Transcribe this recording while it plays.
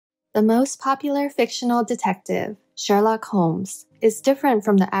The most popular fictional detective, Sherlock Holmes, is different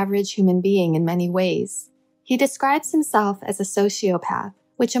from the average human being in many ways. He describes himself as a sociopath,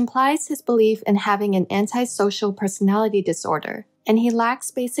 which implies his belief in having an antisocial personality disorder, and he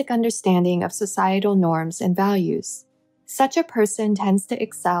lacks basic understanding of societal norms and values. Such a person tends to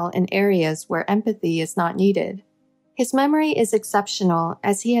excel in areas where empathy is not needed. His memory is exceptional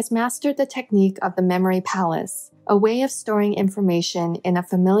as he has mastered the technique of the memory palace, a way of storing information in a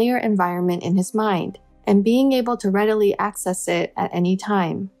familiar environment in his mind, and being able to readily access it at any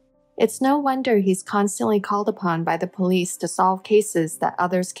time. It's no wonder he's constantly called upon by the police to solve cases that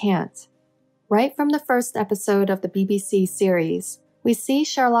others can't. Right from the first episode of the BBC series, we see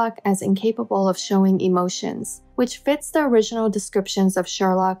Sherlock as incapable of showing emotions, which fits the original descriptions of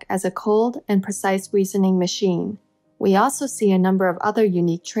Sherlock as a cold and precise reasoning machine. We also see a number of other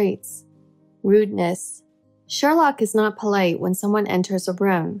unique traits. Rudeness. Sherlock is not polite when someone enters a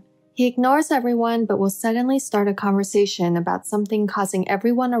room. He ignores everyone but will suddenly start a conversation about something causing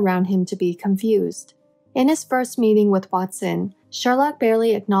everyone around him to be confused. In his first meeting with Watson, Sherlock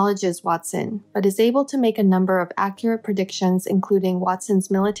barely acknowledges Watson, but is able to make a number of accurate predictions including Watson's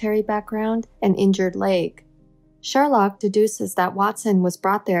military background and injured leg. Sherlock deduces that Watson was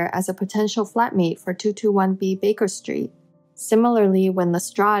brought there as a potential flatmate for 221B Baker Street. Similarly, when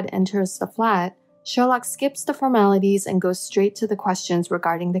Lestrade enters the flat, Sherlock skips the formalities and goes straight to the questions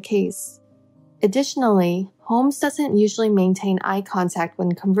regarding the case. Additionally, Holmes doesn't usually maintain eye contact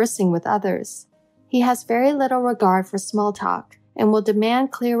when conversing with others. He has very little regard for small talk and will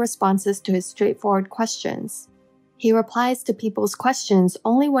demand clear responses to his straightforward questions. He replies to people's questions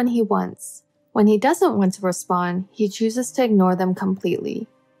only when he wants. When he doesn't want to respond, he chooses to ignore them completely.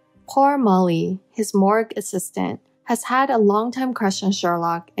 Poor Molly, his morgue assistant, has had a long-time crush on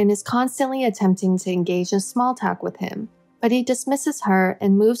Sherlock and is constantly attempting to engage in small talk with him, but he dismisses her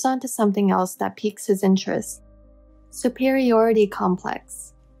and moves on to something else that piques his interest. Superiority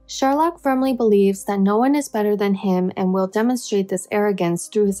complex. Sherlock firmly believes that no one is better than him and will demonstrate this arrogance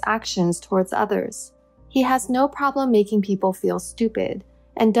through his actions towards others. He has no problem making people feel stupid,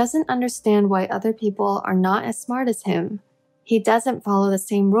 and doesn't understand why other people are not as smart as him. He doesn't follow the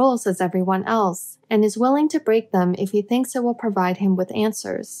same rules as everyone else, and is willing to break them if he thinks it will provide him with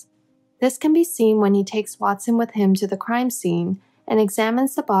answers. This can be seen when he takes Watson with him to the crime scene and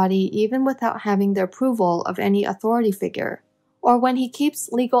examines the body even without having the approval of any authority figure, or when he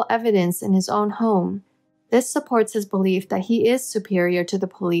keeps legal evidence in his own home. This supports his belief that he is superior to the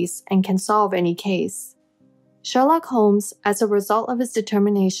police and can solve any case. Sherlock Holmes, as a result of his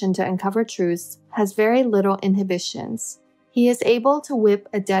determination to uncover truths, has very little inhibitions. He is able to whip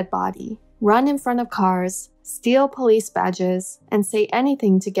a dead body, run in front of cars, steal police badges, and say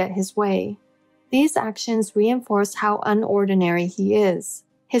anything to get his way. These actions reinforce how unordinary he is.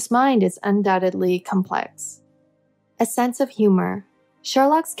 His mind is undoubtedly complex. A sense of humor.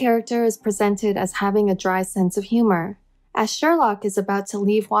 Sherlock's character is presented as having a dry sense of humor. As Sherlock is about to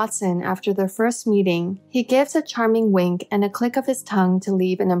leave Watson after their first meeting, he gives a charming wink and a click of his tongue to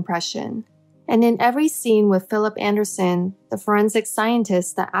leave an impression. And in every scene with Philip Anderson, the forensic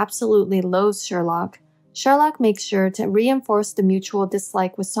scientist that absolutely loathes Sherlock, Sherlock makes sure to reinforce the mutual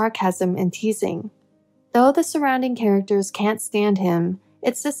dislike with sarcasm and teasing. Though the surrounding characters can't stand him,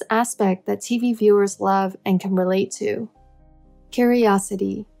 it's this aspect that TV viewers love and can relate to.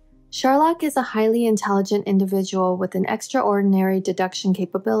 Curiosity. Sherlock is a highly intelligent individual with an extraordinary deduction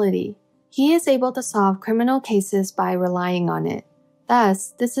capability. He is able to solve criminal cases by relying on it.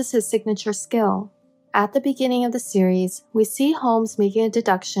 Thus, this is his signature skill. At the beginning of the series, we see Holmes making a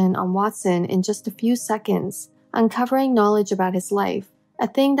deduction on Watson in just a few seconds, uncovering knowledge about his life, a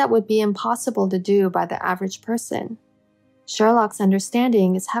thing that would be impossible to do by the average person. Sherlock's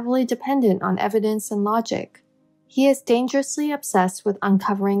understanding is heavily dependent on evidence and logic. He is dangerously obsessed with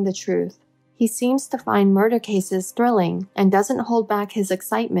uncovering the truth. He seems to find murder cases thrilling and doesn't hold back his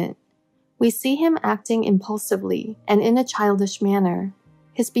excitement. We see him acting impulsively and in a childish manner.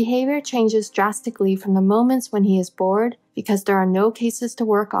 His behavior changes drastically from the moments when he is bored because there are no cases to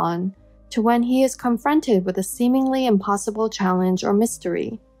work on, to when he is confronted with a seemingly impossible challenge or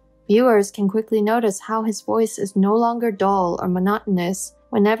mystery. Viewers can quickly notice how his voice is no longer dull or monotonous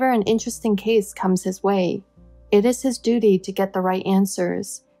whenever an interesting case comes his way. It is his duty to get the right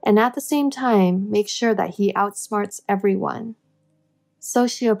answers, and at the same time, make sure that he outsmarts everyone.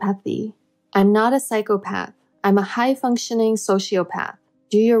 Sociopathy. I'm not a psychopath. I'm a high-functioning sociopath.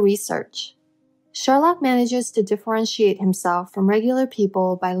 Do your research. Sherlock manages to differentiate himself from regular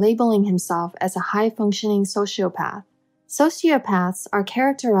people by labeling himself as a high-functioning sociopath. Sociopaths are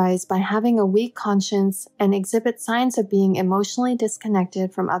characterized by having a weak conscience and exhibit signs of being emotionally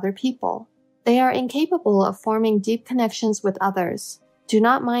disconnected from other people. They are incapable of forming deep connections with others, do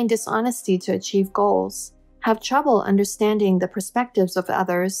not mind dishonesty to achieve goals, have trouble understanding the perspectives of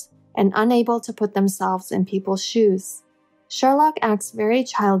others, and unable to put themselves in people's shoes. Sherlock acts very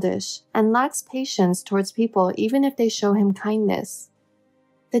childish and lacks patience towards people even if they show him kindness.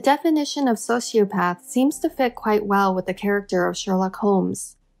 The definition of sociopath seems to fit quite well with the character of Sherlock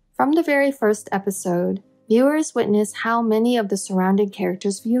Holmes. From the very first episode, viewers witness how many of the surrounding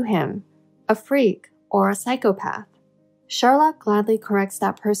characters view him, a freak or a psychopath. Sherlock gladly corrects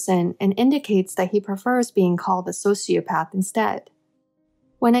that person and indicates that he prefers being called a sociopath instead.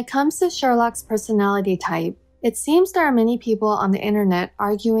 When it comes to Sherlock's personality type, it seems there are many people on the internet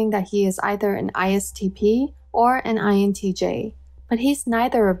arguing that he is either an ISTP or an INTJ. But he's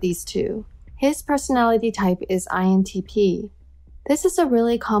neither of these two. His personality type is INTP. This is a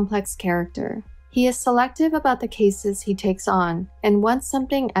really complex character. He is selective about the cases he takes on and wants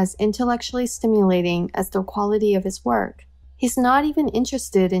something as intellectually stimulating as the quality of his work. He's not even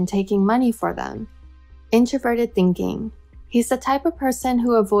interested in taking money for them. Introverted thinking. He's the type of person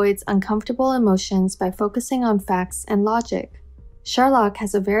who avoids uncomfortable emotions by focusing on facts and logic. Sherlock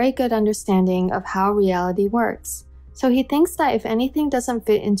has a very good understanding of how reality works. So he thinks that if anything doesn't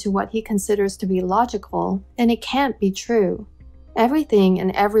fit into what he considers to be logical, then it can't be true. Everything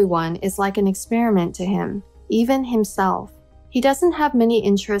and everyone is like an experiment to him, even himself. He doesn't have many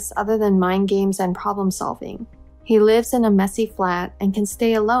interests other than mind games and problem solving. He lives in a messy flat and can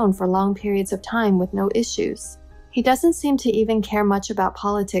stay alone for long periods of time with no issues. He doesn't seem to even care much about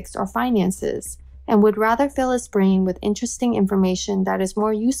politics or finances, and would rather fill his brain with interesting information that is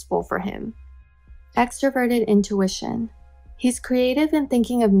more useful for him. Extroverted intuition. He's creative in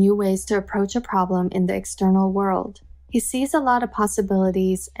thinking of new ways to approach a problem in the external world. He sees a lot of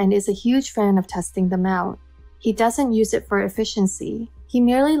possibilities and is a huge fan of testing them out. He doesn't use it for efficiency. He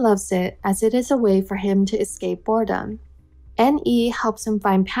merely loves it as it is a way for him to escape boredom. NE helps him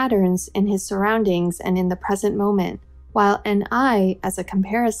find patterns in his surroundings and in the present moment, while NI, as a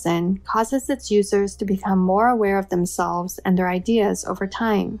comparison, causes its users to become more aware of themselves and their ideas over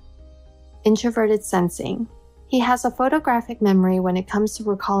time. Introverted sensing. He has a photographic memory when it comes to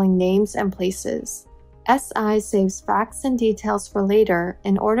recalling names and places. SI saves facts and details for later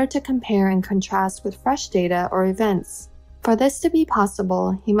in order to compare and contrast with fresh data or events. For this to be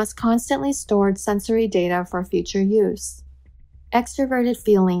possible, he must constantly store sensory data for future use. Extroverted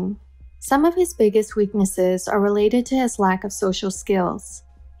feeling. Some of his biggest weaknesses are related to his lack of social skills.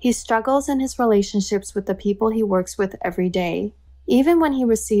 He struggles in his relationships with the people he works with every day. Even when he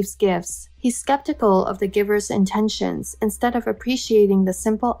receives gifts, he's skeptical of the giver's intentions instead of appreciating the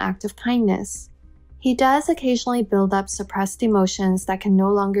simple act of kindness. He does occasionally build up suppressed emotions that can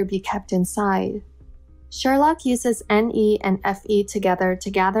no longer be kept inside. Sherlock uses NE and FE together to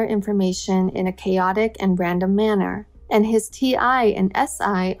gather information in a chaotic and random manner, and his TI and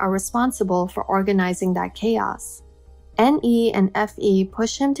SI are responsible for organizing that chaos. NE and FE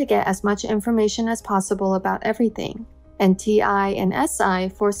push him to get as much information as possible about everything, and TI and SI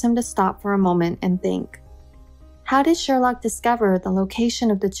force him to stop for a moment and think. How did Sherlock discover the location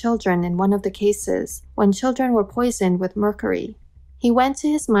of the children in one of the cases when children were poisoned with mercury? He went to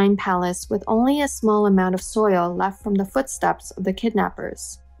his mind palace with only a small amount of soil left from the footsteps of the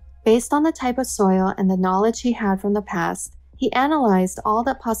kidnappers. Based on the type of soil and the knowledge he had from the past, he analyzed all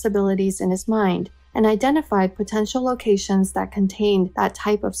the possibilities in his mind and identified potential locations that contained that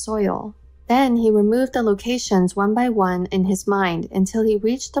type of soil. Then he removed the locations one by one in his mind until he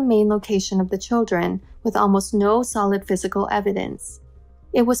reached the main location of the children with almost no solid physical evidence.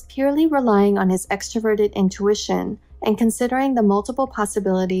 It was purely relying on his extroverted intuition, and considering the multiple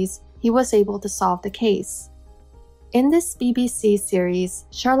possibilities, he was able to solve the case. In this BBC series,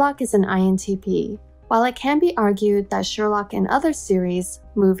 Sherlock is an INTP, while it can be argued that Sherlock in other series,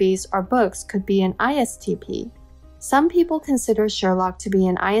 movies, or books could be an ISTP. Some people consider Sherlock to be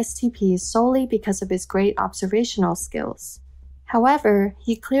an ISTP solely because of his great observational skills. However,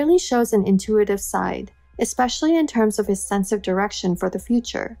 he clearly shows an intuitive side, especially in terms of his sense of direction for the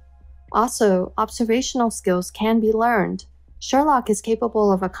future. Also, observational skills can be learned. Sherlock is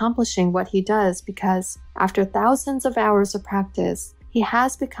capable of accomplishing what he does because, after thousands of hours of practice, he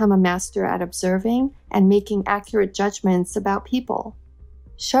has become a master at observing and making accurate judgments about people.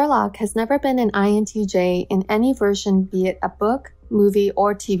 Sherlock has never been an INTJ in any version, be it a book, movie,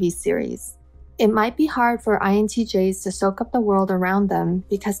 or TV series. It might be hard for INTJs to soak up the world around them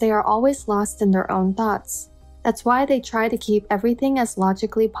because they are always lost in their own thoughts. That's why they try to keep everything as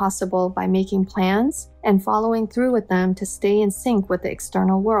logically possible by making plans and following through with them to stay in sync with the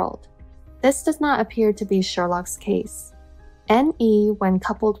external world. This does not appear to be Sherlock's case. NE, when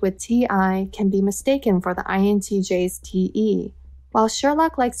coupled with TI, can be mistaken for the INTJ's TE. While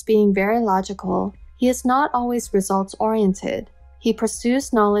Sherlock likes being very logical, he is not always results-oriented. He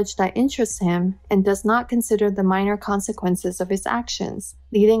pursues knowledge that interests him and does not consider the minor consequences of his actions,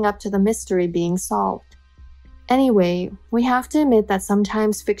 leading up to the mystery being solved. Anyway, we have to admit that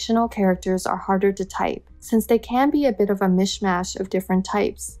sometimes fictional characters are harder to type, since they can be a bit of a mishmash of different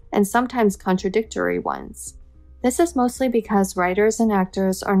types, and sometimes contradictory ones. This is mostly because writers and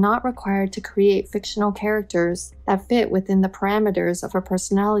actors are not required to create fictional characters that fit within the parameters of a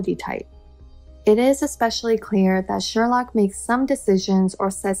personality type. It is especially clear that Sherlock makes some decisions or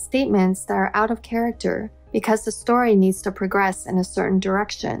says statements that are out of character because the story needs to progress in a certain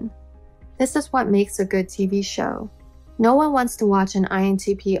direction. This is what makes a good TV show. No one wants to watch an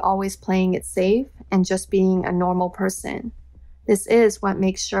INTP always playing it safe and just being a normal person. This is what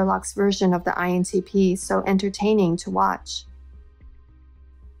makes Sherlock's version of the INTP so entertaining to watch.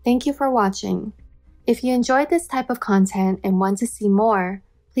 Thank you for watching. If you enjoyed this type of content and want to see more,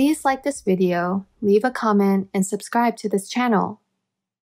 please like this video, leave a comment, and subscribe to this channel.